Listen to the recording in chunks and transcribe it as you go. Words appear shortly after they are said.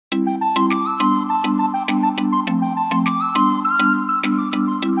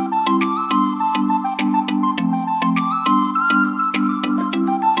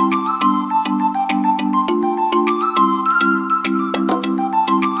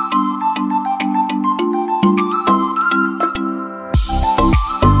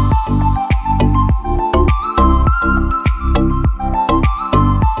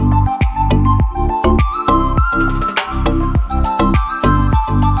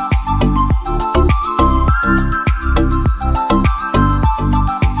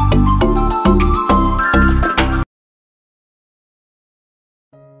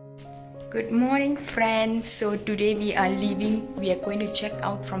friends, so today we are leaving. We are going to check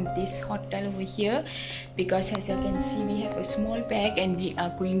out from this hotel over here because as you can see we have a small bag and we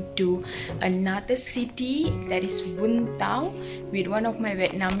are going to another city, that is Vung Tau, with one of my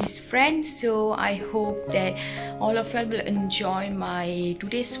Vietnamese friends. So I hope that all of you will enjoy my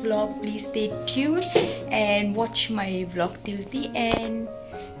today's vlog. Please stay tuned and watch my vlog till the end.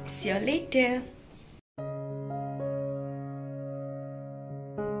 See you later.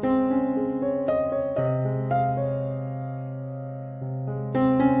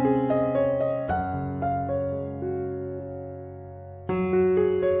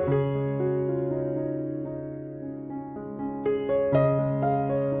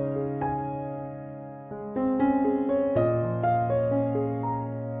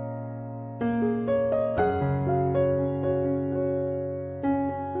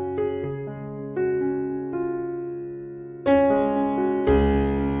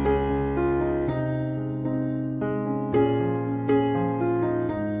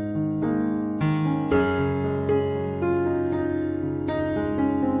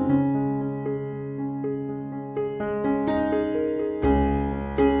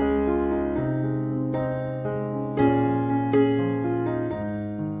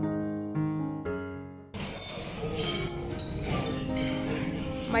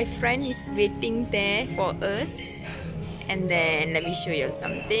 My friend is waiting there for us, and then let me show you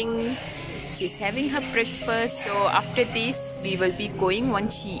something. She's having her breakfast, so after this we will be going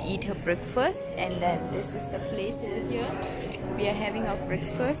once she eat her breakfast. And then this is the place over here. We are having our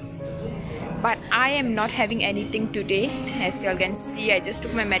breakfast, but I am not having anything today. As you all can see, I just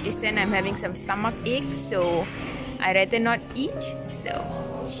took my medicine. I'm having some stomach ache, so I rather not eat. So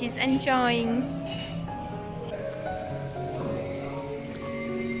she's enjoying.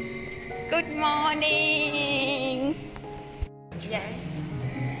 Good morning. Yes.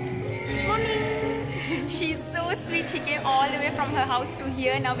 Good morning. She's so sweet. She came all the way from her house to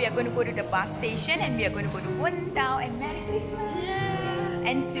here. Now we are going to go to the bus station and we are going to go to Vung Tau and Merry Christmas. Yeah.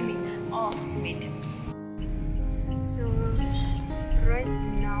 And swimming. Oh, wait. So right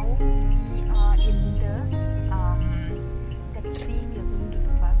now we are in the taxi. We are going to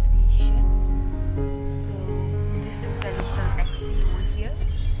the bus station. So we just took a little taxi over here.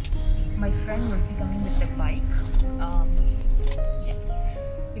 My friend will be coming with the bike, yeah,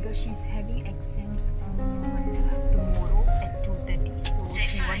 because she's having exams on tomorrow at 2:30, so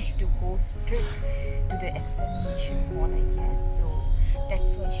she wants to go straight to the examination hall, I guess. So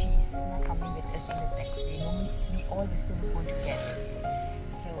that's why she's not coming with us in the taxi. Normally we always going to go together.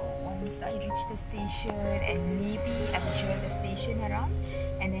 So once I reach the station, and maybe I will show the station around,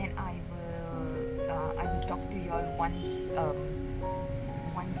 and then I will talk to you all once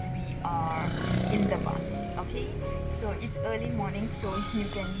we are in the bus. Okay, so it's early morning, so you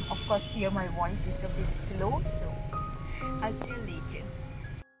can of course hear my voice, it's a bit slow, so I'll see you later.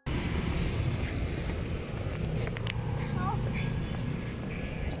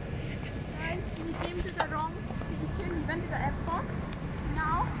 Guys, we came to the wrong station. We went to the airport.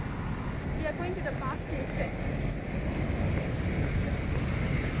 Now we are going to the bus station.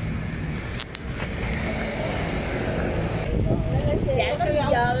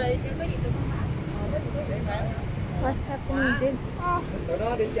 What's happening then? Oh,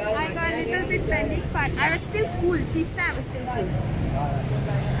 I got a little bit panic, but I was still cool. This time I was still cool.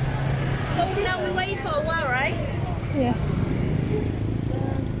 So now we wait for a while, right? Yeah.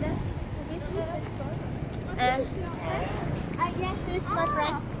 Yes, she's my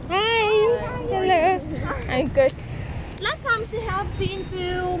friend. Hi. Hello. I'm good. Last time she have been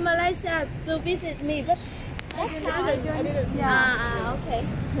to Malaysia to visit me, but last time I didn't. Yeah. Okay.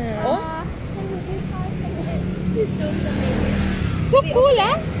 Oh. So cool,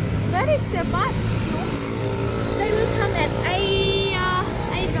 eh? Where is the bus? They will come at 8 a.m.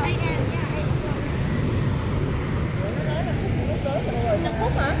 The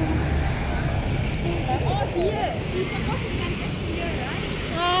phone, huh? Oh, here. We're supposed to send us here, right?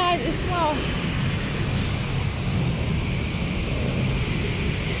 Ah, it's small.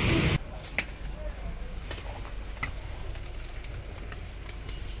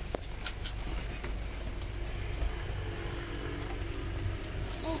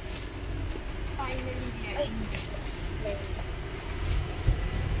 Finally, we are in.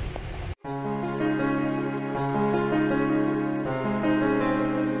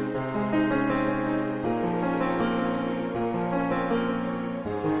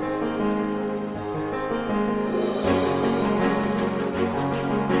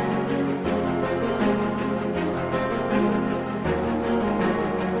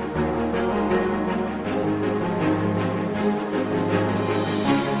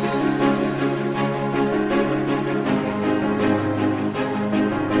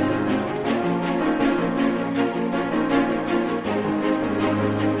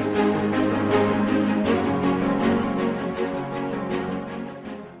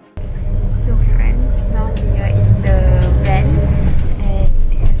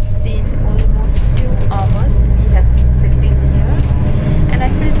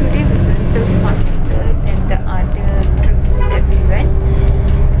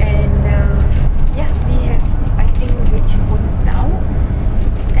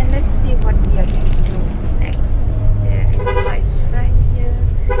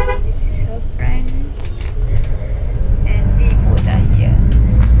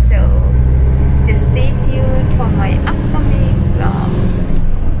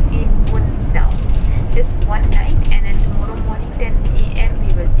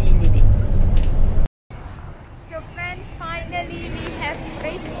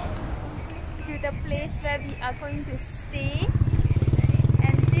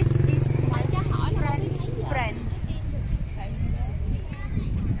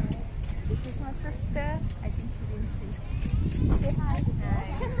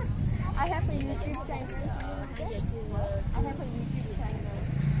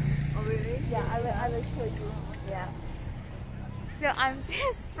 Yeah, I will show you. Yeah. So I'm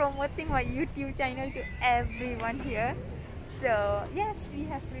just promoting my YouTube channel to everyone here. So yes, we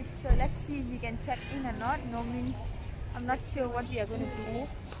have reached. So let's see if we can check in or not. No means I'm not sure what we are going to do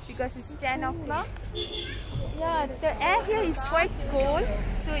because it's 10 o'clock. Yeah, the air here is quite cold,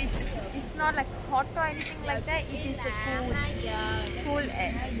 so it's not like hot or anything like that. It is a cool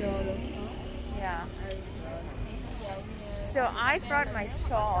air. Yeah. So I brought my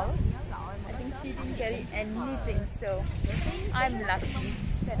shawl. I think she didn't carry anything, so I'm lucky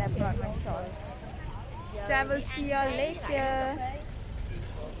that I brought my shawl. So I will see you later.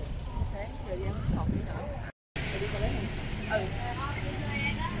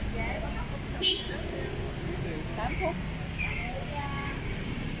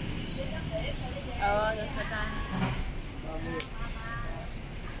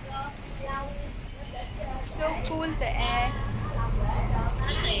 So cool the air.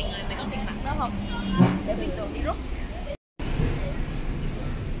 Tiền rồi mày có tiền mặt đó không? Để mình tự đi rút.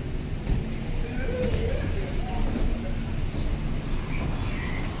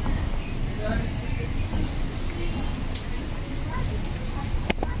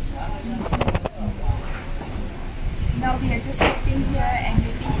 Now we are just sitting here and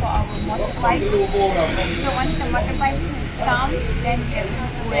waiting for our motorbike. So once the motorbike has come, then we are going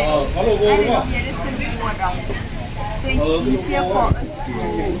to go and we are just going to go around. So it's easier for us to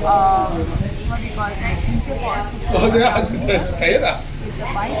what do you call that? Easier for us to go around with the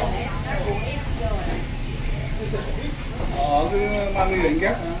bike.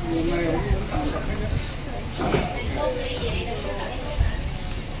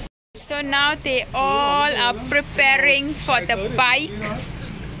 So now they all are preparing for the bike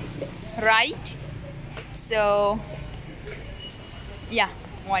ride. So yeah,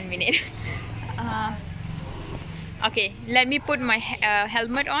 1 minute. Okay, let me put my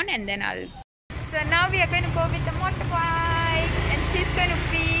helmet on and then I'll. So now we are going to go with the motorbike, and she's going to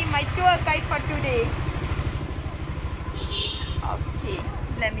be my tour guide for today. Okay,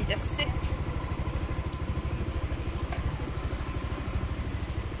 let me just sit.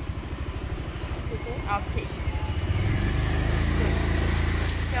 Okay.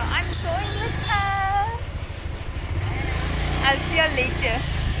 So I'm going with her. I'll see you later.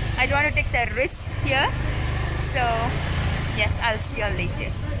 I don't want to take the risk here. So yes, I'll see you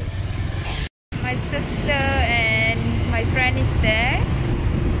later. My sister and my friend is there.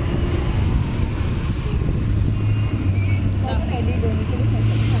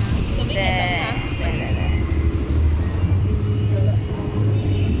 There.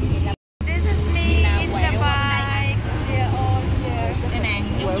 This is me in the bike. They're all here.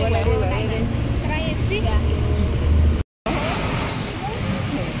 Try and see.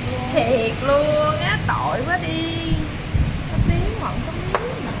 Thiệt luôn á, tội quá đi. Có tiếng mà không có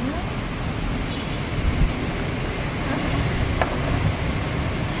miếng nặng lắm.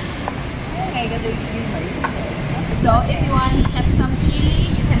 So if you want to have some chili,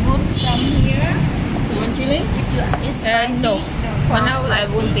 you can put some here. You want chili? If you it's spicy, No. For not now, I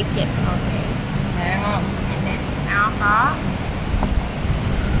spicy. won't take it. Okay. Ngon. And then áo có.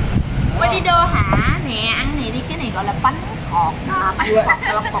 Quay đi đô hả? Nè, ăn này đi, cái này gọi là bánh khọt đó, bánh khọt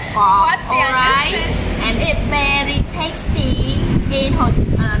lòng cọt cọt. Alright. And it's very tasty in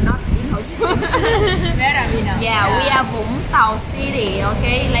not in Hồ Chí Minh. Where are we now? Yeah, we are Vung Tau City.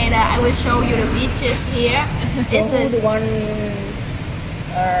 Okay, later I will show you the beaches here. This So is the one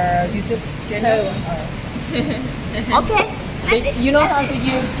YouTube channel. okay. You know how to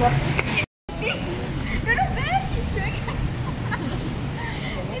use what?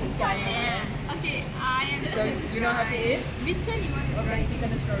 It's fine. Okay, I am. So you know how to eat? Which one you want to try?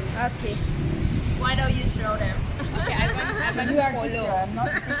 Okay. Why don't you show them? Okay, I want You are teacher, I'm not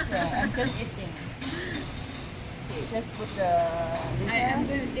teacher. I'm just eating. Okay, just put the. I am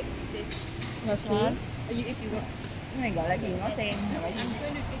going to take this. Okay. If you want, cái này gọi là gì? Ngó sen. I'm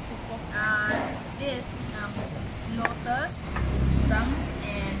going to take the coffee. This lotus, shrimp,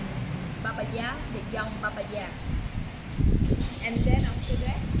 and papaya, the young papaya. And then after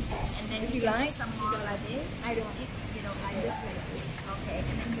that, And then If you you can like. put some more like this. I don't eat, you know, I just like this. Okay, and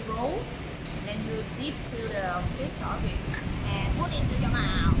then you roll, and then you dip to the fish sauce, and put into your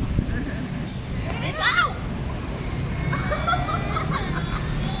mouth. This out!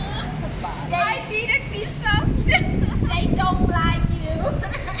 I didn't be sauce. They don't like you.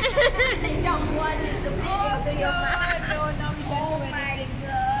 They don't want you to put into your mouth. No, no, we can't Oh do my anything.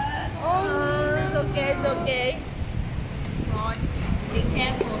 god. Oh, it's okay, it's okay. God, be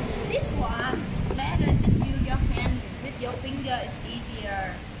careful. This one, better just use your hand with your finger, it's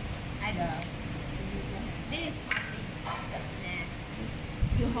easier. I know. This is party. Nah.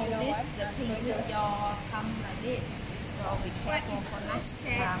 You hold hold this, the thing with your thumb like this. So be careful for not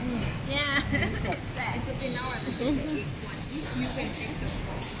sad. Yeah. Sad. So now I'm going to take one each. You can take the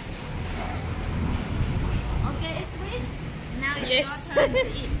phone. Okay, it's ready. Now it's Yes. your turn to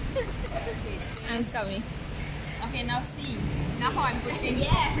eat. Okay. I'm coming. Okay, now see. Now how I'm putting.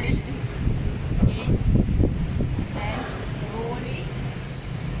 Yeah. Okay. Then roll it.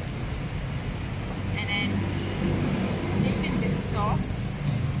 And then dip in this sauce.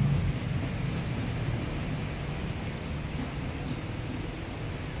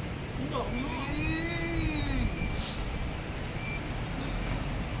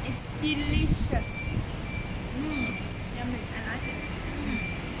 It's delicious. Yummy. I like it.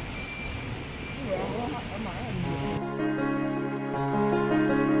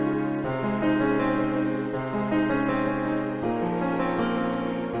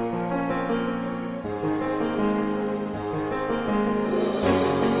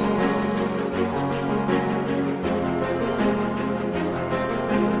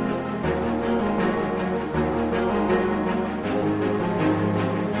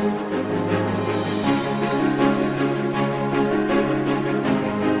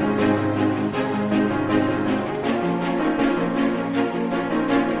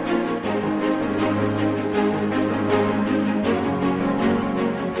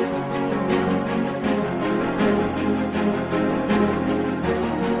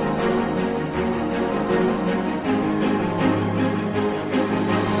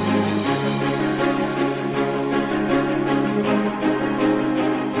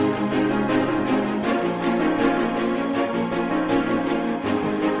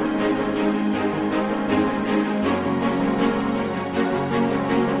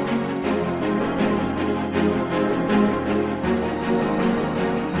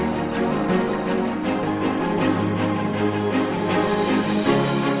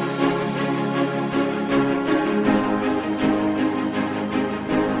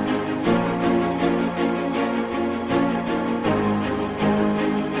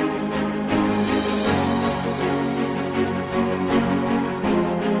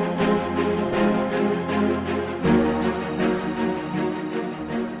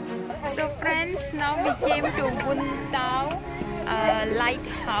 So friends, now we came to Vung Tau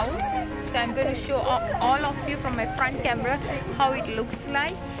lighthouse. So I'm going to show all of you from my front camera how it looks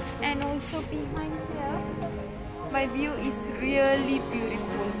like, and also behind here my view is really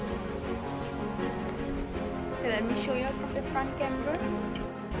beautiful. So let me show you from the front camera.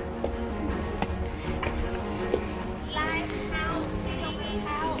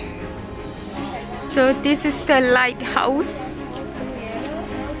 So this is the lighthouse.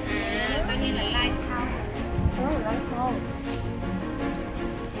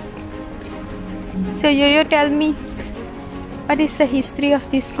 So Yo-Yo, tell me, what is the history of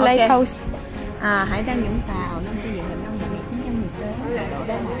this lighthouse? Hải đăng Vũng Tàu năm xây dựng vào năm 1918. Ở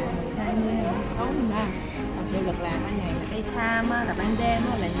đó là 26 năm. Đặc hiệu lực là ban ngày là daytime là ban đêm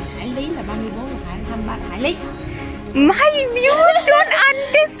là hải lý là 34 là hải thăm hải lý. My viewers don't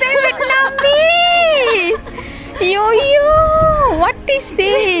understand Vietnamese. Yo-Yo, what is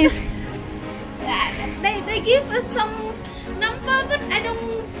this? They give us some number, but I don't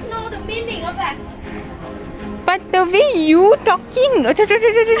know the meaning of that. But the way you talking,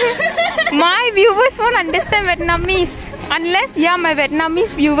 my viewers won't understand Vietnamese. Unless, yeah, my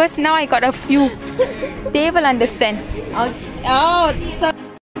Vietnamese viewers, now I got a few. They will understand. Oh, so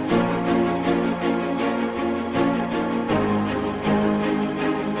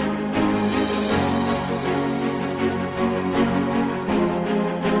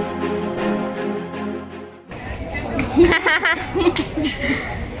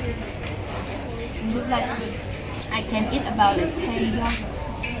look like I can eat about like 10 yogurt.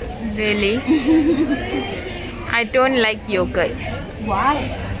 Really? I don't like yogurt. Why?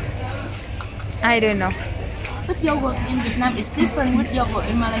 I don't know. But yogurt in Vietnam is different with yogurt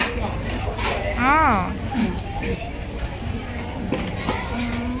in Malaysia. Oh.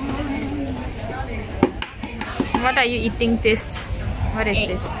 What are you eating this? What is Egg.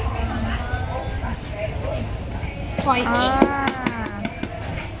 this? Quite Ah.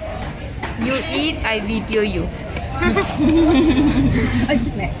 You eat, I video you.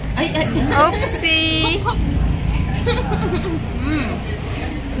 Oopsie.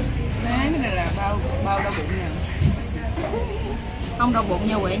 Đấy, cái này là bao đau bụng nè. Không đau bụng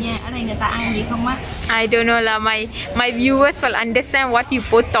nha Huệ nha. Ở đây người ta ăn gì không á? I don't know lah. My viewers will understand what you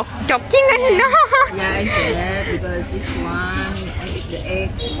both talking and not. Yeah, I said because this one I eat the egg.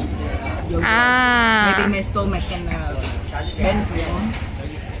 Yogurt. Ah. Maybe my stomach can bend, you know.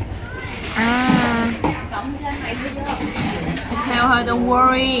 Ah. Cộng cho này thôi vô. tell her, don't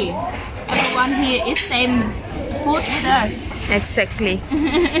worry. Everyone here is same food with us. Exactly.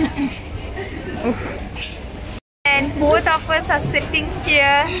 And both of us are sitting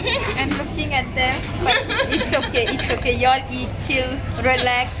here and looking at them. But it's okay, it's okay. Y'all eat, chill,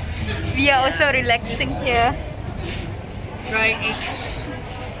 relax. We are also relaxing here. Dry egg.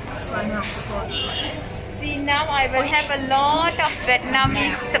 See, now I will have a lot of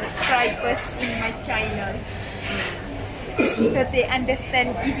Vietnamese subscribers in my channel. So they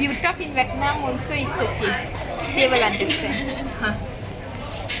understand. If you talk in Vietnam also, it's okay. They will understand.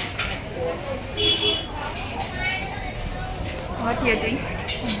 What you are doing?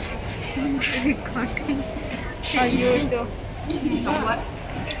 Recording. Oh, you do.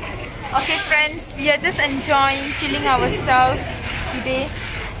 Okay, friends, we are just enjoying, chilling ourselves today.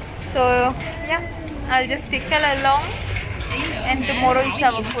 So yeah, I'll just take her along. And tomorrow is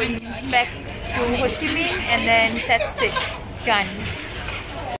our going back to Ho Chi Minh, and then that's it. Done.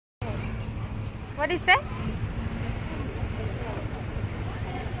 What is that?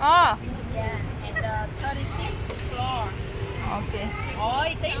 Oh. Yeah, and the 36th floor. Okay.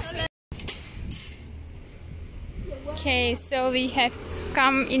 Ôi, Okay, so we have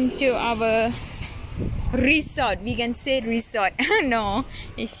come into our resort. We can say resort. No,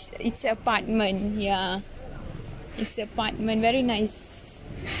 it's apartment. Yeah, it's apartment. Very nice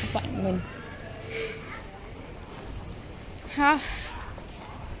apartment.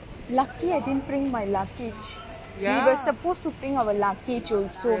 Lucky I didn't bring my luggage. Yeah. We were supposed to bring our luggage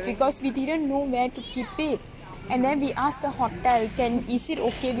also because we didn't know where to keep it. And then we asked the hotel, is it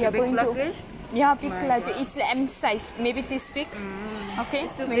okay? We are going luggage? to. Yeah, big luggage. It's M size, maybe this big. Okay,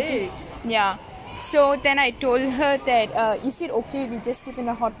 maybe. Yeah. So then I told her that is it okay? We just keep in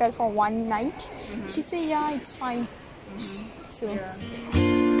a hotel for one night. She said, yeah, it's fine. So. Yeah.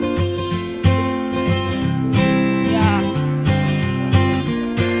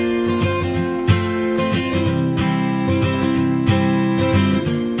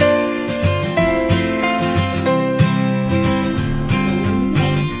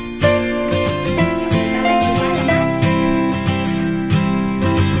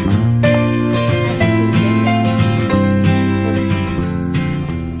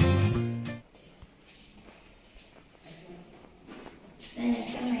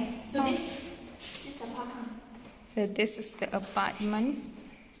 So this is the apartment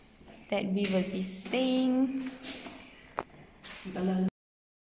that we will be staying.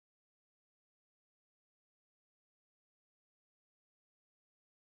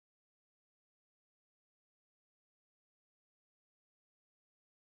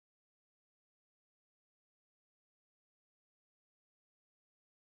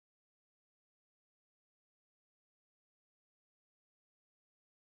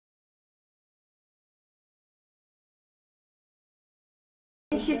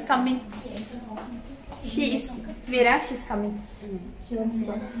 She's coming. She is. Vera, she's coming. She wants to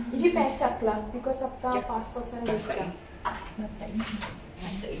go. Is she pack chakla because of the passports and like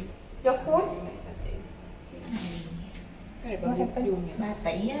your phone? What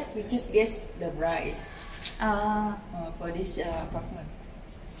happened? We just guessed the price for this apartment.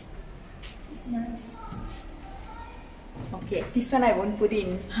 It's nice. Okay, this one I won't put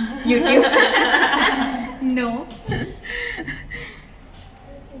in YouTube. No.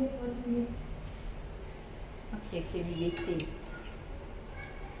 Okay, we waiting.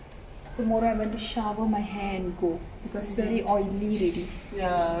 Tomorrow I'm going to shower my hair and go because very oily already.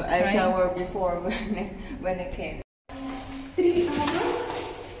 Yeah, I showered before when I came. 3 hours?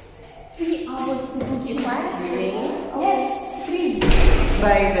 3 hours to go to Really? Yes, 3.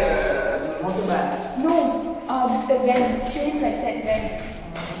 By the motorbike? No, the van, same like that van.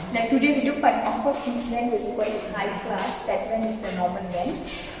 Like today we do, but of course this van is quite high class. That van is the normal van.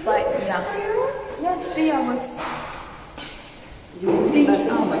 But yeah, 3 hours. 3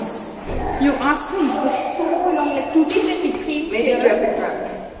 hours. You asked me, it was so long. Like today when we came Maybe here. traffic jam.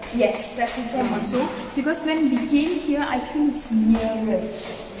 Yes, traffic jam also. Because when we came here, I think it's nearer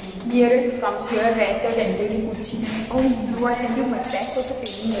to come here rather than very Gucci. Oh, do I have to do my back also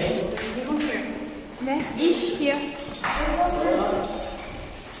paying where? Ish here.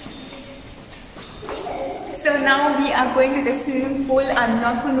 So now we are going to the swimming pool. I'm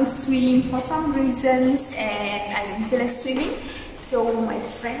not going to swim for some reasons and I don't feel like swimming. So my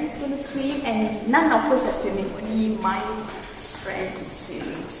friend is going to swim and none of us are swimming. Only my friend is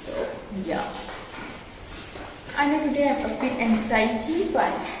swimming. So yeah. I know today I'm a bit anxiety,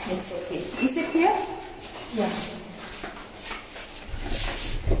 but it's okay. Is it here? Yeah.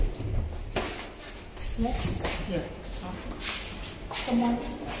 Yes? Yeah. Come on.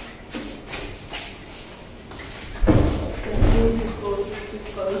 So So here you go, these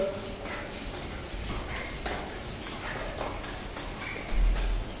people.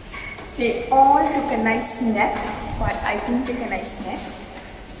 They all took a nice nap, but I didn't take a nice nap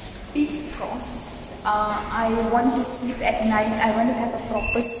because I want to sleep at night. I want to have a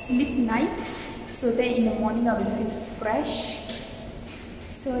proper sleep night, so that in the morning I will feel fresh.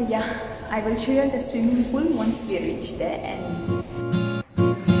 So yeah, I will show you the swimming pool once we reach there. And